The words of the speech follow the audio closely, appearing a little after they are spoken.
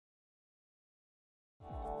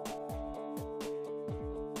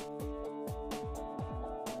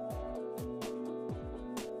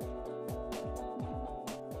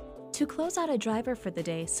To close out a driver for the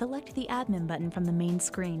day, select the Admin button from the main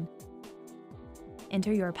screen.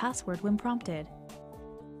 Enter your password when prompted.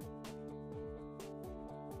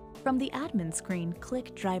 From the Admin screen,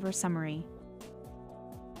 click Driver Summary.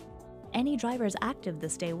 Any drivers active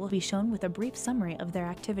this day will be shown with a brief summary of their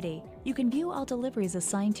activity. You can view all deliveries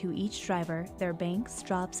assigned to each driver, their banks,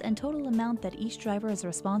 drops, and total amount that each driver is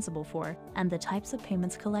responsible for, and the types of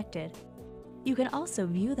payments collected. You can also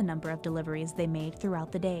view the number of deliveries they made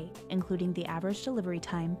throughout the day, including the average delivery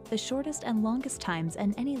time, the shortest and longest times,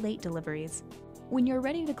 and any late deliveries. When you're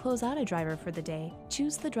ready to close out a driver for the day,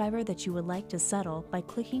 choose the driver that you would like to settle by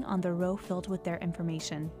clicking on the row filled with their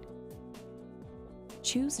information.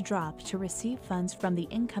 Choose Drop to receive funds from the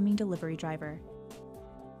incoming delivery driver.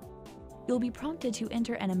 You'll be prompted to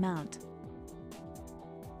enter an amount.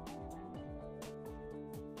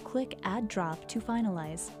 Click Add Drop to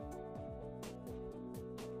finalize.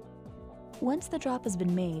 Once the drop has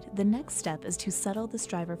been made, the next step is to settle this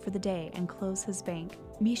driver for the day and close his bank.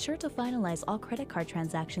 Be sure to finalize all credit card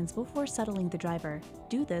transactions before settling the driver.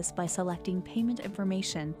 Do this by selecting Payment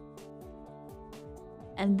Information,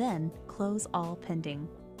 and then close all pending.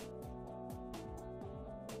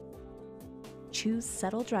 Choose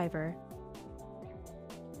Settle Driver.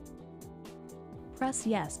 Press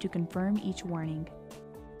Yes to confirm each warning.